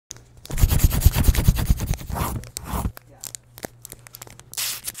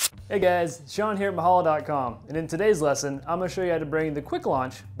Hey guys, Sean here at Mahalo.com, and in today's lesson, I'm going to show you how to bring the Quick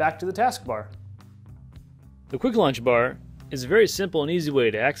Launch back to the Taskbar. The Quick Launch bar is a very simple and easy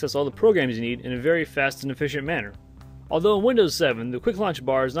way to access all the programs you need in a very fast and efficient manner. Although in Windows 7, the Quick Launch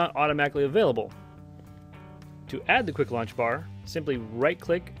bar is not automatically available. To add the Quick Launch bar, simply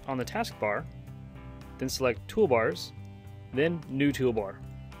right-click on the Taskbar, then select Toolbars, then New Toolbar.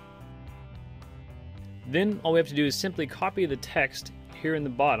 Then all we have to do is simply copy the text here in the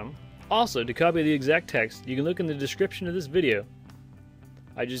bottom. Also, to copy the exact text, you can look in the description of this video.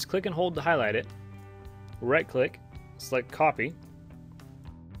 I just click and hold to highlight it, right-click, select Copy.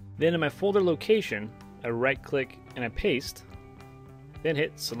 Then in my folder location, I right-click and I paste, then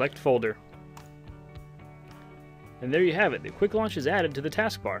hit Select Folder. And there you have it, the Quick Launch is added to the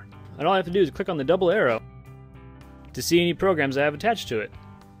taskbar. And all I have to do is click on the double arrow to see any programs I have attached to it.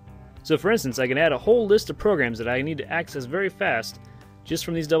 So for instance, I can add a whole list of programs that I need to access very fast just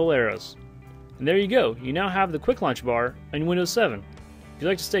from these double arrows. And there you go, you now have the Quick Launch bar in Windows 7. If you'd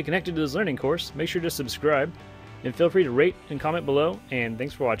like to stay connected to this learning course, make sure to subscribe and feel free to rate and comment below, and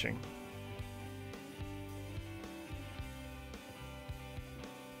thanks for watching.